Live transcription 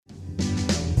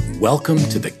Welcome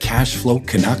to the Cashflow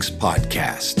Canucks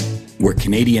podcast, where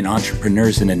Canadian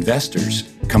entrepreneurs and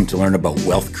investors come to learn about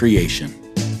wealth creation.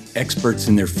 Experts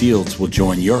in their fields will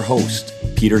join your host,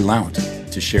 Peter Lount,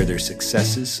 to share their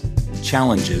successes,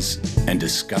 challenges, and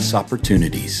discuss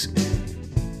opportunities.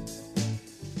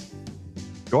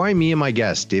 Join me and my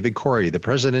guest, David Corey, the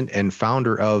president and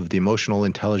founder of the Emotional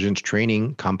Intelligence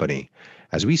Training Company,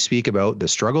 as we speak about the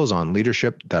struggles on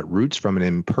leadership that roots from an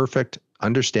imperfect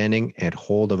understanding and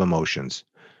hold of emotions.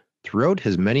 Throughout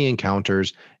his many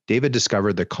encounters, David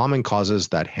discovered the common causes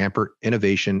that hamper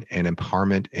innovation and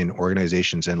empowerment in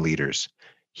organizations and leaders.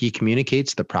 He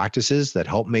communicates the practices that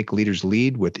help make leaders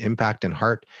lead with impact and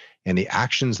heart, and the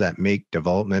actions that make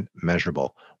development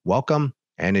measurable. Welcome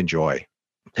and enjoy.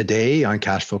 Today on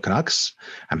Cashflow Canucks,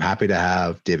 I'm happy to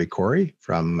have David Corey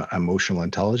from Emotional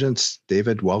Intelligence.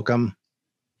 David, welcome.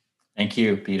 Thank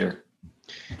you, Peter.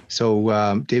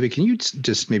 So, David, can you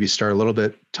just maybe start a little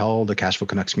bit, tell the Cashflow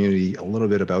Canucks community a little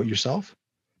bit about yourself?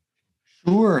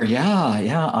 Sure.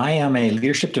 Yeah. I am a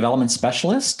leadership development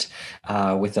specialist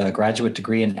with a graduate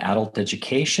degree in adult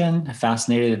education,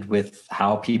 fascinated with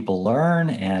how people learn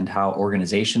and how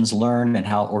organizations learn and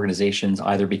how organizations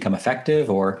either become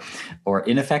effective or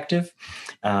ineffective.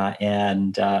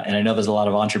 And I know there's a lot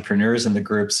of entrepreneurs in the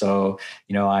group. So,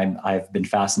 I've been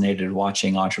fascinated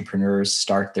watching entrepreneurs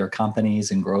start their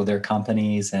companies and grow their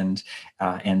companies and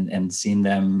seen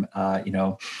them,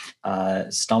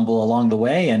 stumble along the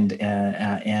way and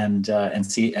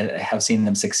have seen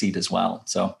them succeed as well.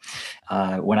 So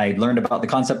when I learned about the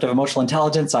concept of emotional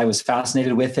intelligence, I was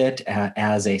fascinated with it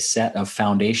as a set of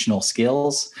foundational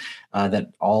skills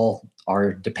that all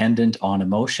are dependent on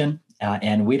emotion.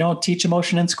 And we don't teach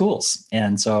emotion in schools.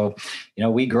 And so,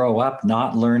 we grow up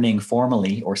not learning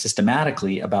formally or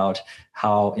systematically about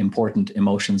how important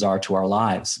emotions are to our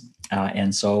lives.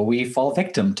 And so we fall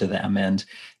victim to them and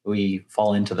we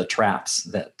fall into the traps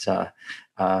that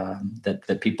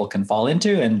people can fall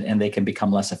into and they can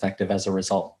become less effective as a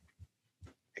result.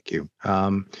 Thank you.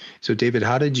 So David,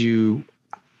 how did you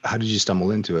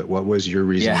stumble into it? What was your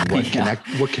reason?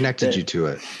 What connected you to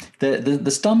it?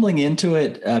 The stumbling into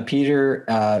it, Peter,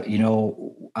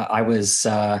 I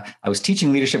was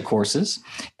teaching leadership courses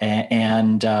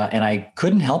and I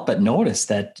couldn't help but notice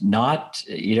that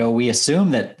we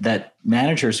assume that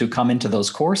managers who come into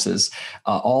those courses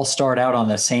all start out on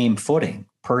the same footing,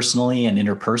 personally and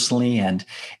interpersonally, and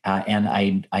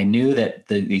I knew that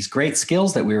these great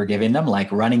skills that we were giving them,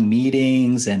 like running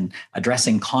meetings and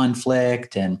addressing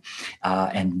conflict and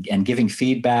giving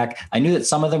feedback, I knew that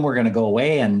some of them were going to go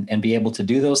away and be able to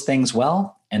do those things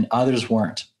well, and others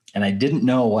weren't. And I didn't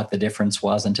know what the difference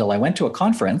was until I went to a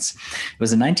conference. It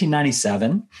was in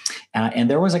 1997, and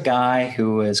there was a guy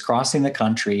who was crossing the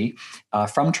country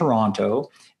from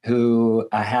Toronto who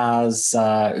had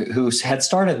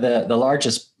started the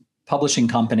largest publishing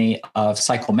company of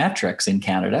psychometrics in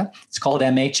Canada. It's called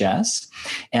MHS.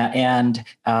 And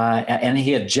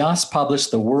he had just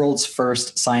published the world's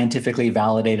first scientifically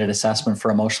validated assessment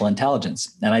for emotional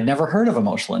intelligence. And I'd never heard of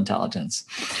emotional intelligence.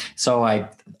 So I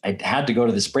had to go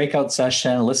to this breakout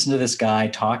session, listen to this guy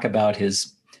talk about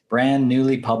his brand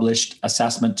newly published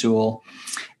assessment tool.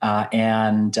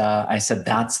 And I said,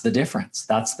 that's the difference.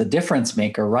 That's the difference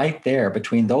maker right there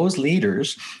between those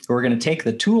leaders who are going to take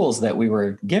the tools that we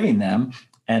were giving them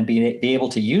and be able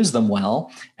to use them well,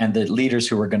 and the leaders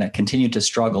who were going to continue to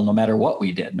struggle no matter what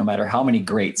we did, no matter how many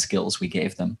great skills we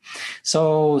gave them.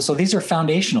 So these are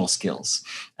foundational skills,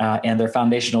 and they're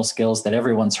foundational skills that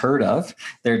everyone's heard of.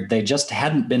 They just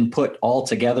hadn't been put all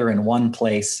together in one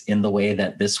place in the way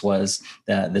that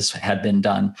this had been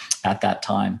done at that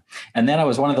time. And then I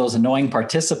was one of those annoying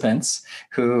participants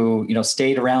who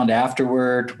stayed around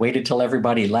afterward, waited till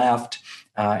everybody left.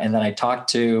 And then I talked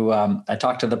to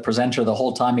the presenter the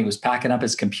whole time he was packing up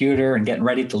his computer and getting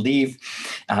ready to leave.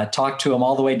 Talked to him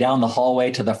all the way down the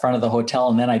hallway to the front of the hotel,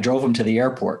 and then I drove him to the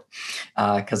airport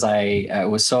because I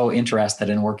was so interested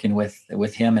in working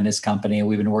with him and his company.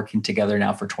 We've been working together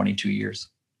now for 22 years.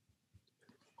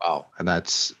 Wow, and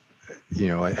that's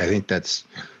I think that's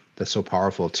so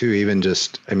powerful too. Even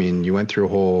you went through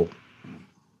a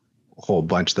whole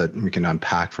bunch that we can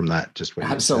unpack from that. Just what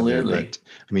absolutely. You said there. But,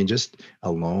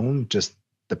 just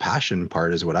the passion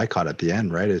part is what I caught at the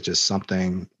end, right? It's just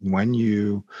something when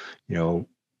you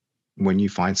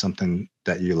find something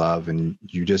that you love and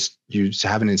you just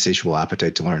have an insatiable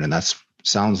appetite to learn, and that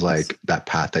sounds like that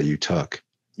path that you took.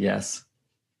 Yes.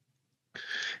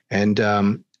 And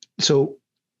so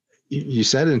you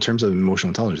said in terms of emotional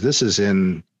intelligence, this is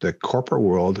in the corporate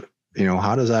world.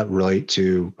 How does that relate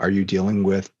to? Are you dealing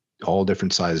with all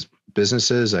different size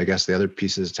businesses? I guess the other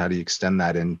piece is how do you extend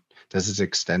that in? Does it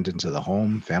extend into the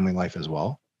home, family life as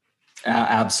well?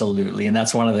 Absolutely. And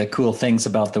that's one of the cool things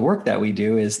about the work that we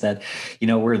do is that,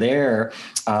 we're there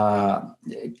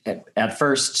at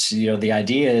first, the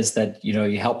idea is that,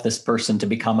 you help this person to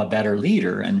become a better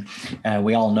leader. And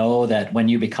we all know that when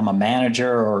you become a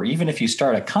manager, or even if you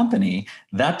start a company,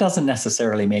 that doesn't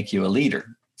necessarily make you a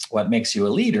leader. What makes you a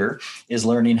leader is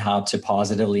learning how to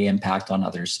positively impact on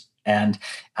others. And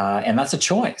that's a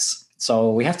choice.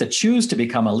 So we have to choose to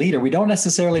become a leader. We don't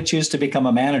necessarily choose to become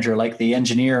a manager, like the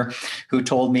engineer who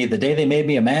told me the day they made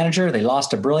me a manager, they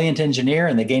lost a brilliant engineer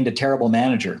and they gained a terrible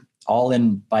manager, all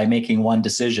in by making one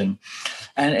decision.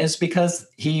 And it's because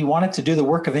he wanted to do the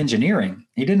work of engineering.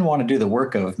 He didn't want to do the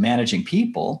work of managing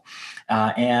people.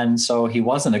 And so he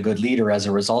wasn't a good leader as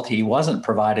a result. He wasn't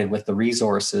provided with the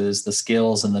resources, the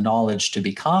skills, and the knowledge to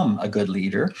become a good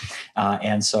leader.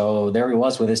 And so there he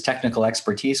was with his technical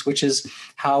expertise, which is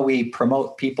how we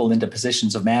promote people into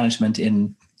positions of management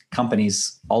in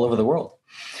companies all over the world.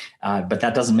 But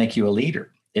that doesn't make you a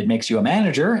leader. It makes you a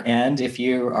manager. And if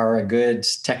you are a good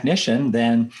technician,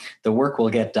 then the work will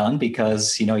get done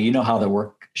because, you know how the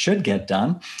work should get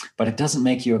done, but it doesn't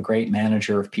make you a great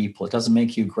manager of people. It doesn't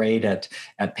make you great at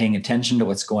paying attention to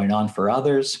what's going on for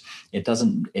others. It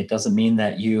doesn't mean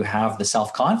that you have the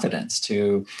self-confidence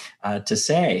to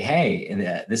say,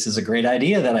 hey, this is a great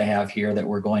idea that I have here that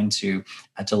we're going to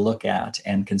look at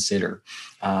and consider.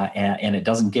 And it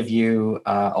doesn't give you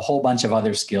a whole bunch of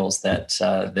other skills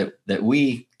that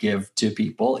we give to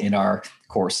people in our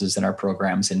courses, in our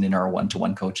programs, and in our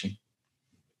one-to-one coaching.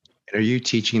 And are you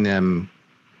teaching them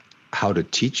how to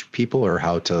teach people or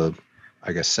how to,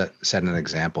 I guess, set an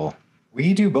example?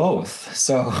 We do both.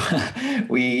 So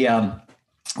we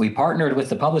partnered with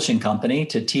the publishing company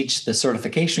to teach the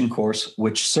certification course,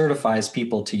 which certifies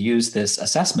people to use this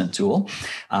assessment tool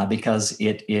because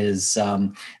it is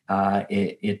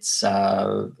it's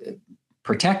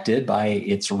protected by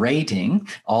its rating.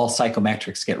 All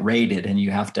psychometrics get rated, and you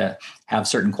have to have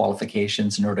certain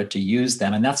qualifications in order to use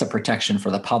them. And that's a protection for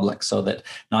the public so that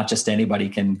not just anybody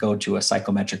can go to a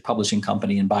psychometric publishing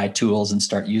company and buy tools and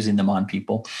start using them on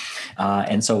people.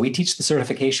 And so we teach the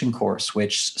certification course,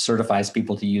 which certifies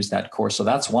people to use that course. So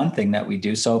that's one thing that we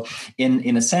do. So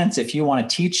in a sense, if you want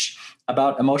to teach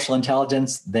about emotional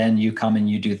intelligence, then you come and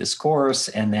you do this course,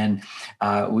 and then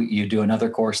you do another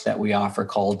course that we offer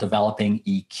called Developing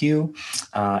EQ,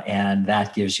 and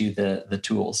that gives you the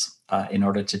tools in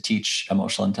order to teach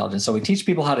emotional intelligence. So we teach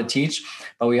people how to teach,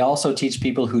 but we also teach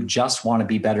people who just want to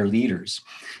be better leaders,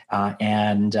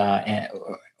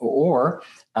 or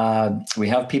we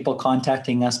have people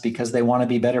contacting us because they want to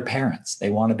be better parents.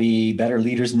 They want to be better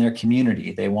leaders in their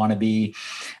community. They want to be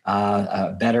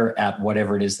better at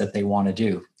whatever it is that they want to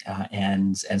do.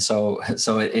 And so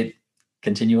it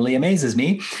continually amazes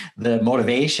me the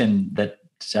motivation the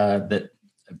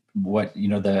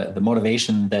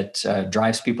motivation that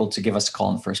drives people to give us a call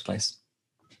in the first place.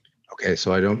 Okay,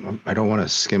 so I don't want to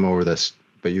skim over this,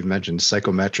 but you've mentioned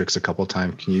psychometrics a couple of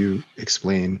times. Can you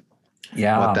explain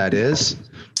what that is?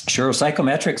 Sure.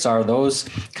 Psychometrics are those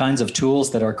kinds of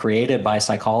tools that are created by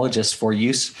psychologists for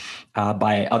use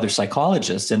by other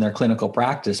psychologists in their clinical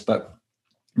practice, but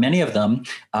many of them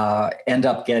end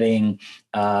up having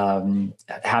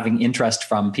interest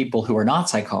from people who are not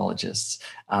psychologists.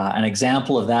 An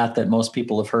example of that most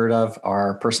people have heard of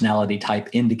are personality type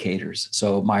indicators.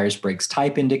 So Myers-Briggs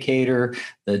type indicator,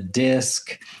 the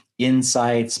DISC,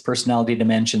 insights, personality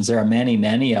dimensions. There are many,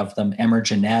 many of them.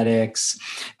 Emergenetics.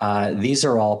 These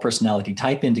are all personality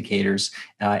type indicators.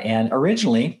 And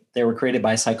originally, they were created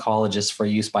by psychologists for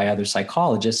use by other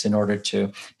psychologists in order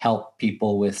to help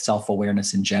people with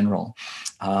self-awareness in general.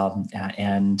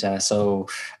 So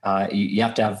you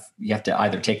have to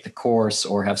either take the course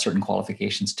or have certain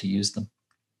qualifications to use them.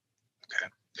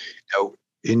 Okay. Now,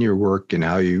 in your work and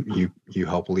how you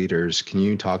help leaders, can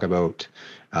you talk about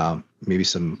maybe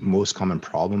some most common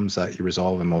problems that you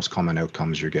resolve and most common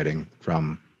outcomes you're getting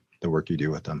from the work you do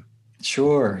with them?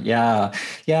 Sure. Yeah.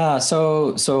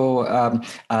 So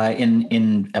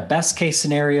in a best case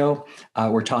scenario,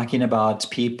 we're talking about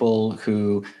people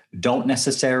who don't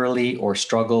necessarily or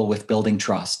struggle with building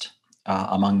trust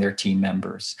among their team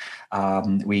members.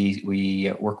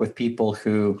 We work with people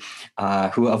who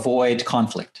avoid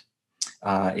conflict.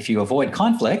 If you avoid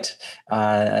conflict,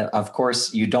 of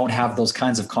course, you don't have those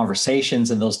kinds of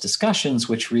conversations and those discussions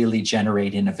which really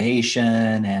generate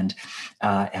innovation and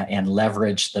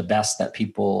leverage the best that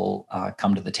people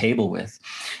come to the table with.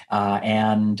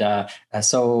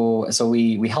 So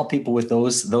we help people with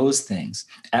those things.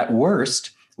 At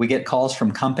worst, we get calls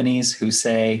from companies who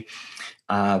say,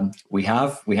 we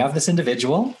have this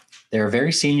individual. They're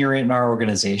very senior in our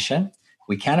organization.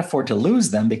 We can't afford to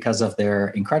lose them because of their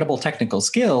incredible technical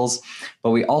skills,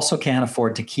 but we also can't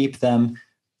afford to keep them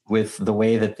with the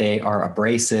way that they are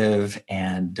abrasive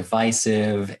and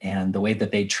divisive and the way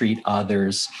that they treat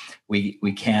others. We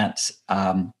can't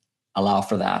allow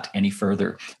for that any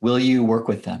further. Will you work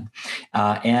with them?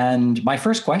 And my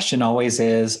first question always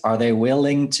is, are they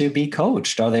willing to be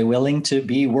coached? Are they willing to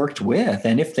be worked with?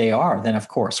 And if they are, then of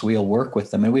course we'll work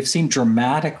with them. And we've seen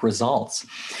dramatic results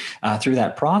through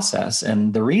that process.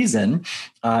 And the reason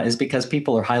is because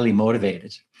people are highly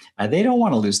motivated. They don't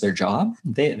want to lose their job.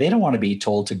 They don't want to be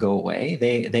told to go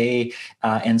away.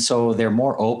 And so they're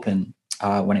more open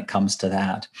when it comes to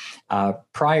that.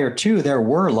 Prior to, there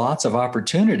were lots of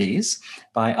opportunities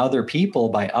by other people,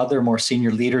 by other more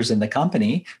senior leaders in the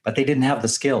company, but they didn't have the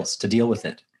skills to deal with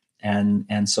it.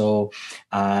 And so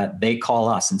they call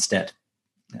us instead.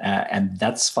 And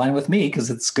that's fine with me because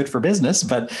it's good for business.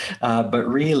 But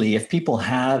really, if people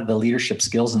had the leadership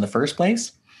skills in the first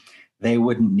place, they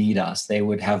wouldn't need us. They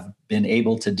would have been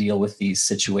able to deal with these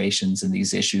situations and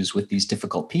these issues with these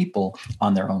difficult people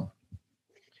on their own.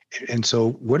 And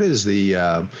so what is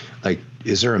the,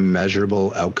 is there a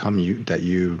measurable outcome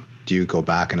do you go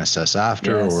back and assess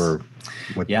after? Yes. Or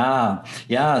what? Yeah.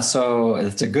 So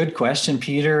it's a good question,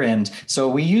 Peter. And so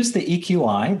we use the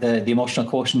EQI, the Emotional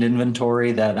Quotient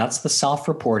Inventory. That's the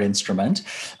self-report instrument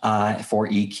for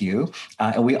EQ.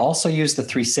 And we also use the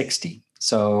 360.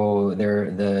 So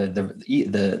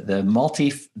the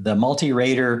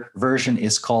multi-rater version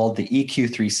is called the EQ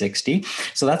 360.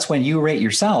 So that's when you rate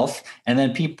yourself, and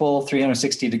then people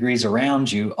 360 degrees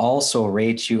around you also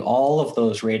rate you. All of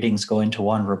those ratings go into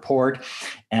one report,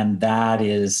 and that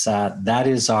is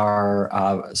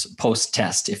our post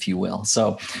test, if you will.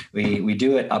 So we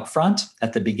do it up front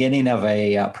at the beginning of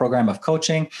a program of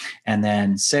coaching, and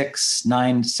then 6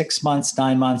 months,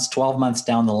 9 months, 12 months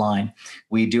down the line,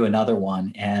 we do another one,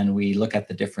 and we look at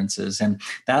the differences. And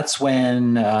that's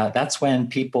when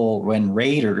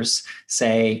raters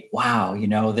say,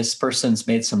 wow, this person's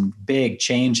made some big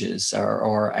changes,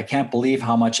 or I can't believe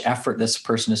how much effort this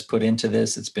person has put into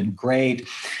this. It's been great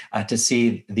to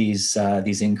see these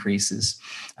increases.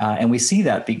 And we see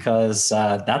that because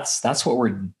that's what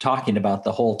we're talking about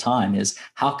the whole time, is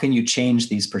how can you change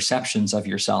these perceptions of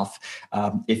yourself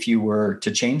if you were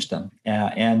to change them?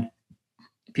 And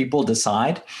people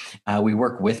decide. We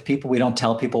work with people. We don't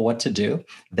tell people what to do.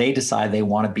 They decide they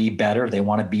want to be better. They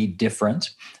want to be different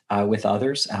with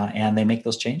others, and they make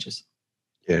those changes.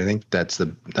 Yeah, I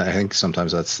think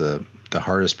sometimes that's the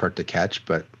hardest part to catch,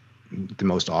 but the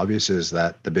most obvious is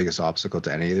that the biggest obstacle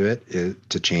to any of it is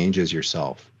to change is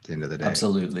yourself at the end of the day.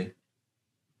 Absolutely.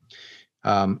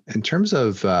 In terms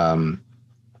of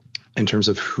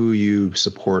who you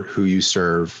support, who you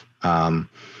serve, I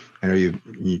know you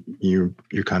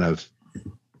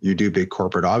do big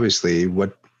corporate, obviously.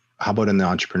 How about in the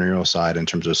entrepreneurial side in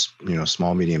terms of,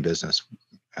 small, medium business?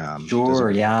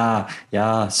 Sure.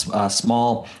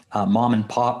 Small mom and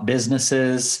pop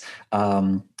businesses,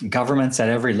 governments at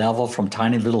every level, from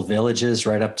tiny little villages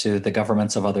right up to the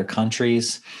governments of other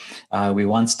countries. We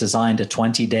once designed a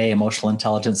 20-day emotional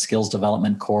intelligence skills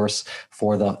development course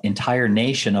for the entire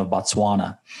nation of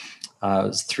Botswana. It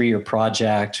was a 3-year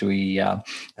project. We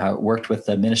worked with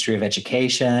the Ministry of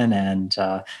Education and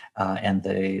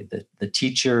the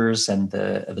teachers and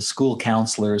the school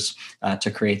counselors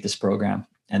to create this program.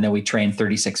 And then we trained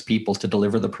 36 people to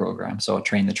deliver the program. So a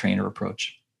train the trainer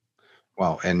approach.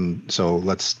 Wow. And so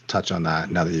let's touch on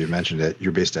that now that you mentioned it.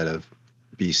 You're based out of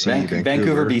BC,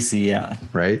 Vancouver, BC, yeah.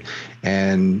 Right.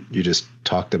 And you just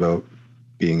talked about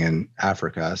being in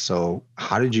Africa. So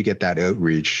how did you get that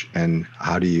outreach, and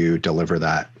how do you deliver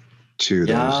that to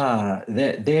those? Yeah,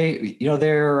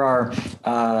 there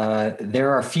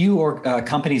are a few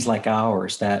companies like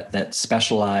ours that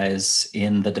specialize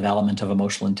in the development of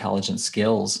emotional intelligence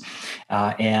skills.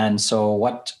 And so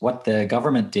what the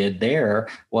government did there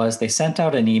was they sent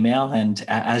out an email, and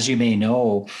as you may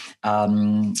know,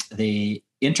 the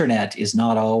internet is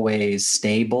not always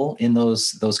stable in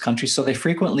those countries. So they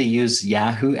frequently use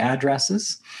Yahoo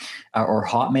addresses or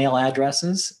Hotmail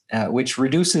addresses, which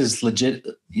reduces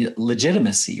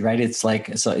legitimacy, right? It's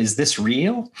like, so is this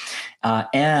real?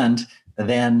 And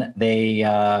then they,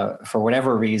 for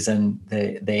whatever reason,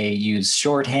 they use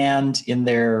shorthand in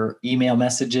their email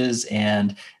messages,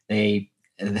 and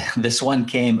this one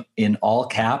came in all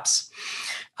caps.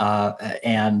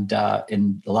 And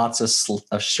in lots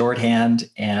of shorthand,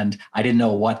 and I didn't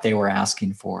know what they were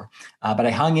asking for. But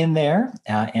I hung in there,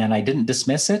 and I didn't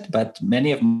dismiss it. But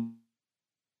many of them,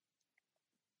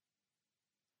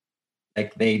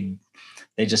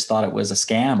 they just thought it was a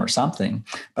scam or something.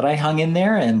 But I hung in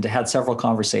there and had several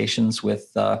conversations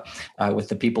with the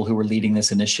people who were leading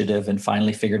this initiative, and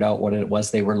finally figured out what it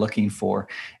was they were looking for,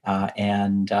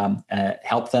 and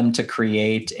helped them to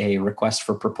create a request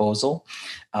for proposal,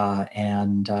 that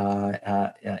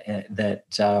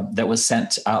was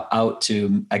sent out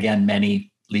to, again,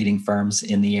 many leading firms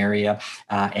in the area,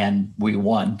 and we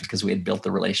won because we had built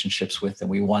the relationships with them.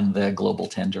 We won the global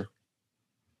tender.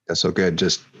 That's so good.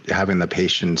 Just having the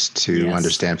patience to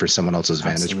understand for someone else's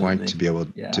vantage point, to be able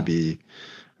to be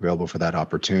available for that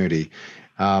opportunity.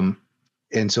 And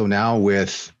so now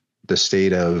with the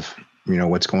state of,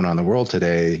 what's going on in the world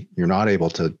today, you're not able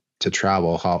to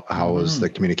travel. How is the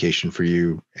communication for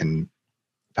you and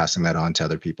passing that on to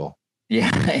other people?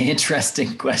 Yeah,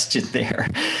 interesting question there.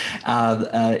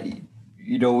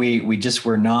 We just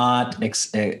were not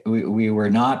we were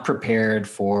not prepared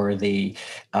for the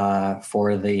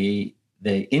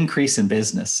increase in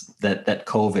business that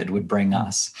COVID would bring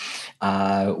us.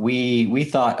 We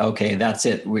thought, okay, that's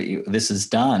it. This is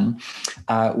done.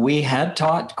 We had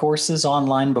taught courses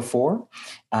online before,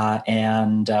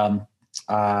 and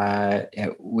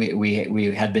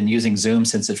we had been using Zoom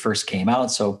since it first came out,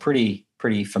 so pretty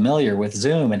familiar with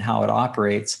Zoom and how it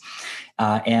operates.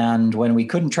 And when we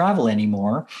couldn't travel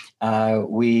anymore,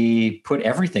 we put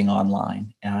everything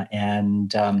online.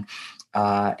 And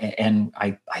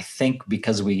I think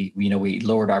because we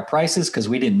lowered our prices, because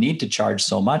we didn't need to charge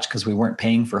so much, because we weren't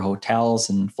paying for hotels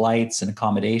and flights and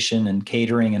accommodation and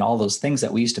catering and all those things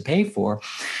that we used to pay for.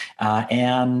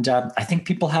 And I think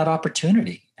people had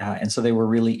opportunity. And so they were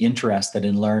really interested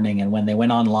in learning. And when they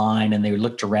went online and they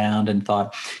looked around and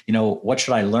thought, what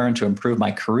should I learn to improve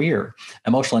my career?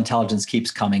 Emotional intelligence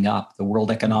keeps coming up. The World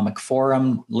Economic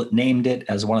Forum named it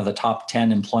as one of the top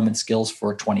 10 employment skills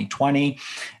for 2020.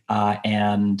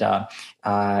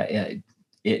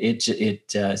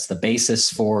 It's the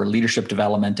basis for leadership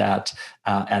development at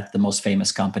the most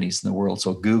famous companies in the world.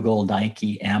 So Google,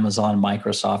 Nike, Amazon,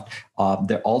 Microsoft,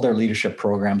 all their leadership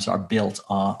programs are built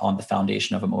on the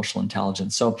foundation of emotional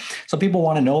intelligence. So people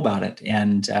want to know about it,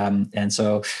 and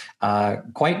so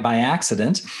quite by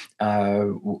accident,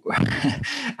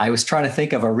 I was trying to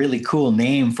think of a really cool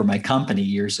name for my company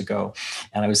years ago,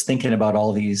 and I was thinking about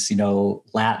all these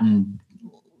Latin,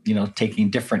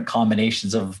 taking different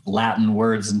combinations of Latin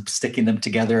words and sticking them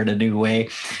together in a new way.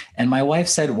 And my wife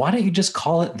said, why don't you just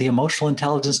call it the Emotional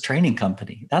Intelligence Training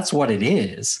Company? That's what it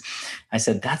is. I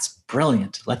said, that's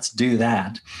brilliant. Let's do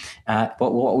that.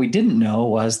 But what we didn't know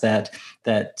was that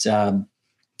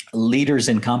leaders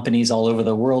in companies all over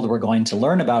the world were going to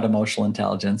learn about emotional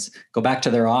intelligence, go back to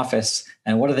their office,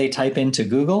 and what do they type into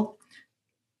Google?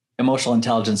 Emotional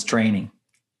intelligence training.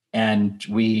 And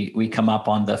we come up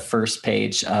on the first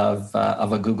page of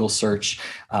a Google search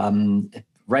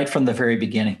right from the very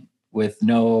beginning, with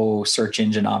no search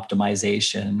engine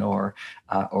optimization or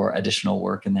additional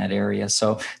work in that area.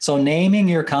 So naming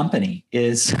your company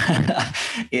is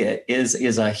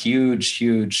a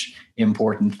huge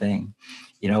important thing.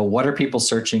 What are people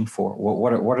searching for?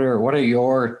 What are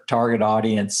your target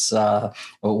audience?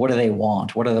 What do they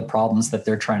want? What are the problems that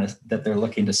they're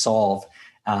looking to solve?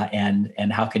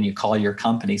 And how can you call your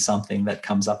company something that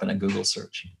comes up in a Google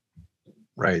search?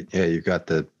 Right. Yeah, you've got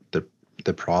the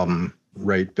problem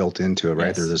built into it, right?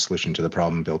 Yes. There's a solution to the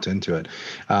problem built into it.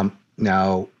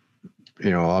 Now,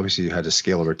 obviously you had to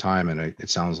scale over time, and it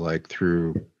sounds like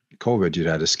through COVID you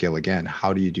had to scale again.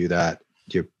 How do you do that?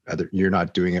 You're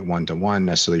not doing it one-to-one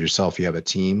necessarily yourself. You have a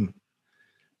team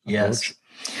approach? Yes.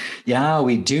 Yeah,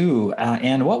 we do.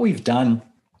 And what we've done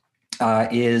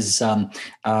is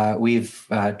we've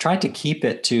tried to keep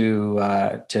it to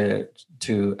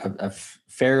a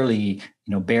fairly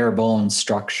bare bones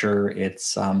structure.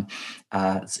 It's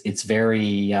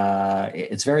very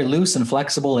loose and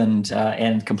flexible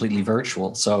and completely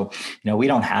virtual. So we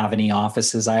don't have any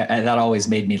offices. That always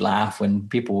made me laugh when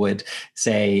people would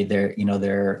say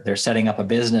they're setting up a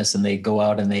business and they go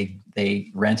out and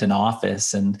they rent an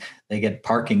office and they get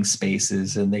parking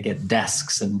spaces and they get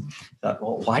desks, and thought,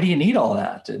 well, why do you need all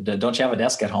that? Don't you have a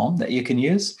desk at home that you can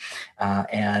use?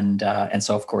 And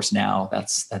so of course now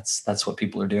that's what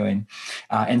people are doing.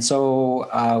 And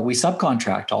so we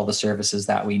subcontract all the services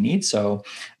that we need. So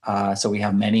we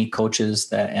have many coaches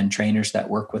and trainers that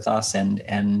work with us,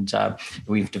 and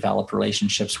we've developed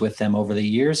relationships with them over the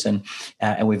years, and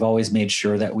we've always made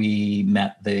sure that we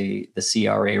met the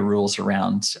CRA rules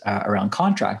around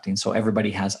contracting. So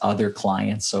everybody has other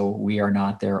clients, so we are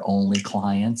not their only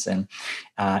clients, and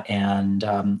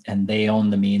they own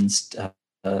the means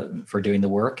for doing the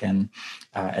work, and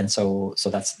so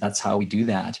that's how we do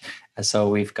that. So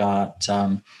we've got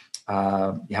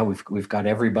we've got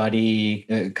everybody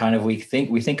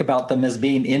we think about them as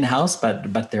being in-house,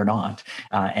 but they're not.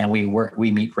 And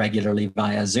we meet regularly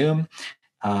via Zoom,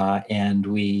 and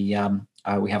we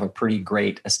have a pretty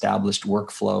great established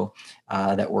workflow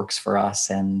that works for us,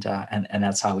 and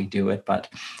that's how we do it. But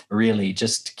really,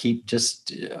 just keeping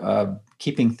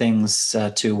things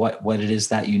to what it is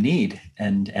that you need,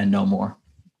 and no more.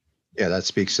 Yeah, that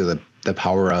speaks to the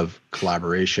power of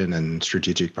collaboration and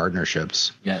strategic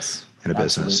partnerships. Yes, in a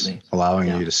business, allowing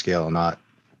you to scale.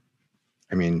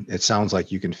 It sounds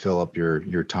like you can fill up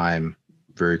your time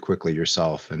very quickly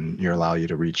yourself, and allow you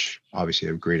to reach obviously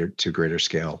a greater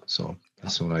scale. So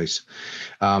that's so nice.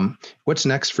 What's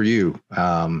next for you?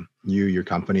 Your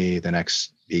company, the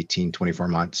next 18, 24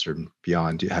 months or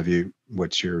beyond?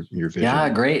 What's your vision? Yeah,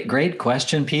 great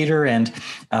question, Peter. And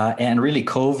really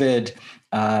COVID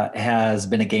has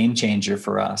been a game changer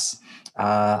for us.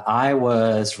 I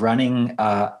was running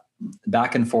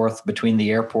back and forth between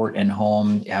the airport and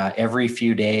home every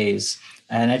few days,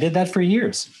 and I did that for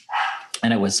years.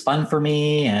 And it was fun for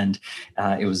me, and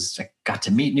I got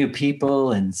to meet new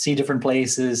people and see different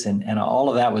places, and all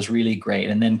of that was really great.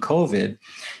 And then COVID,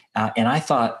 and I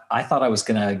thought I was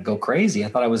going to go crazy. I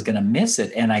thought I was going to miss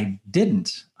it, and I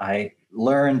didn't. I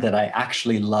learned that I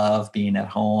actually love being at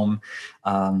home.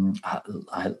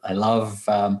 I love,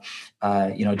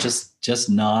 just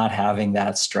not having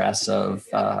that stress of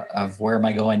where am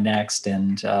I going next,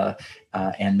 and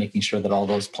making sure that all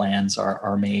those plans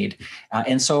are made.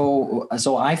 And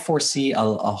so I foresee a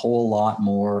whole lot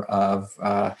more of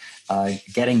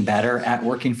getting better at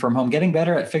working from home, getting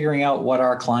better at figuring out what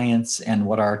our clients and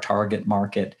what our target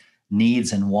market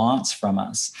needs and wants from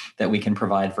us that we can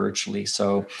provide virtually.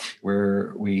 So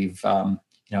we've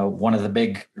one of the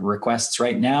big requests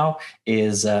right now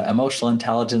is emotional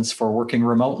intelligence for working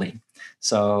remotely.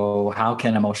 So how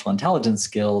can emotional intelligence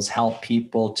skills help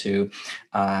people to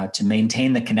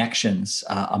maintain the connections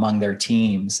among their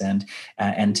teams and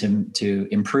to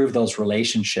improve those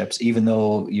relationships, even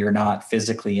though you're not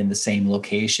physically in the same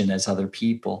location as other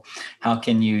people? How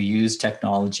can you use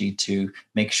technology to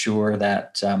make sure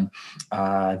that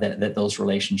that those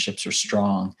relationships are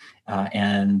strong?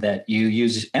 And that you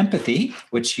use empathy,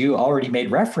 which you already made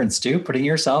reference to, putting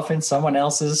yourself in someone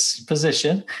else's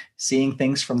position, seeing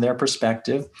things from their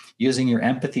perspective, using your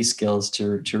empathy skills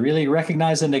to really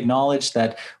recognize and acknowledge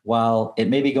that while it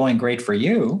may be going great for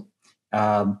you,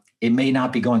 it may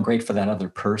not be going great for that other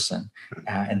person.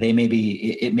 And it may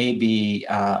be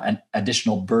an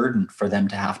additional burden for them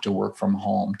to have to work from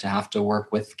home, to have to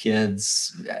work with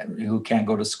kids who can't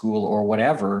go to school or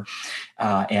whatever.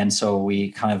 And so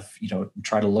we kind of,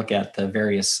 try to look at the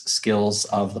various skills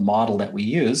of the model that we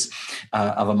use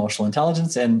of emotional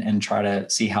intelligence and try to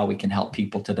see how we can help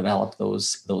people to develop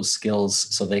those skills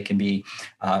so they can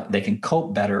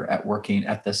cope better at working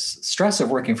at the stress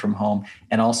of working from home,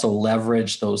 and also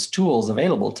leverage those tools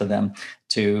available to them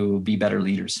to be better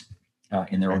leaders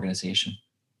in their organization.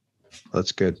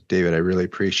 That's good, David. I really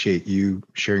appreciate you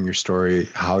sharing your story,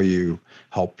 how you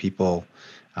help people.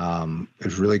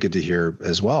 It's really good to hear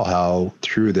as well how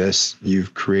through this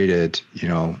you've created,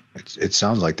 it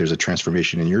sounds like there's a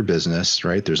transformation in your business,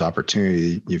 right? There's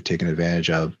opportunity you've taken advantage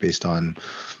of based on,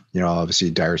 obviously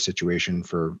dire situation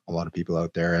for a lot of people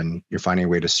out there, and you're finding a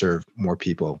way to serve more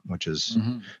people, which is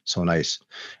so nice.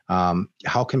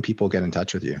 How can people get in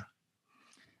touch with you?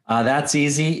 That's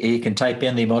easy. You can type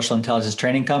in the Emotional Intelligence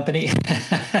Training Company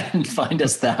and find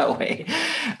us that way,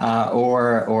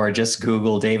 or just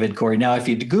Google David Corey. Now, if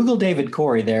you Google David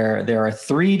Corey, there are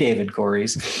three David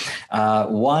Coreys.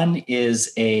 One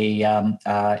is a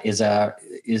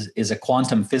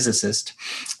quantum physicist,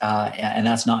 and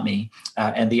that's not me.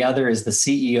 And the other is the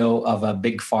CEO of a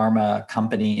big pharma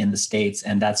company in the States,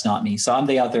 and that's not me. So I'm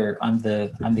the other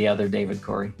David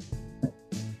Corey.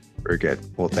 Very good.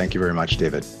 Well, thank you very much,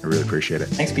 David. I really appreciate it.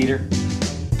 Thanks, Peter.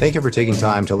 Thank you for taking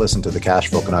time to listen to the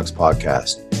Cashflow Canucks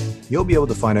podcast. You'll be able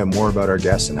to find out more about our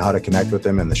guests and how to connect with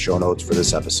them in the show notes for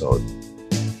this episode.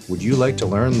 Would you like to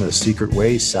learn the secret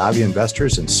ways savvy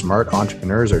investors and smart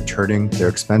entrepreneurs are turning their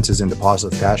expenses into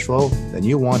positive cash flow? Then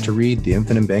you want to read the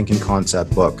Infinite Banking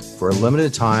Concept book. For a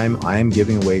limited time, I am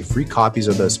giving away free copies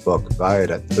of this book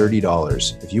valued at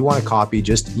 $30. If you want a copy,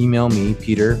 just email me,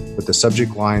 Peter, with the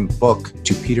subject line book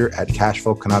to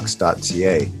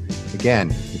peter@cashflowcanucks.ca.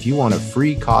 Again, if you want a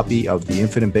free copy of the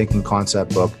Infinite Banking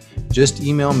Concept book, just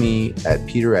email me at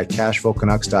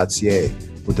peter@cashflowcanucks.ca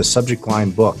with the subject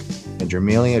line book and your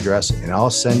mailing address, and I'll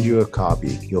send you a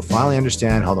copy. You'll finally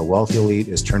understand how the wealthy elite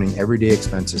is turning everyday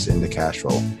expenses into cash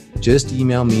flow. Just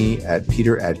email me at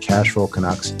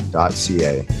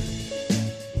peter@cashflowcanucks.ca.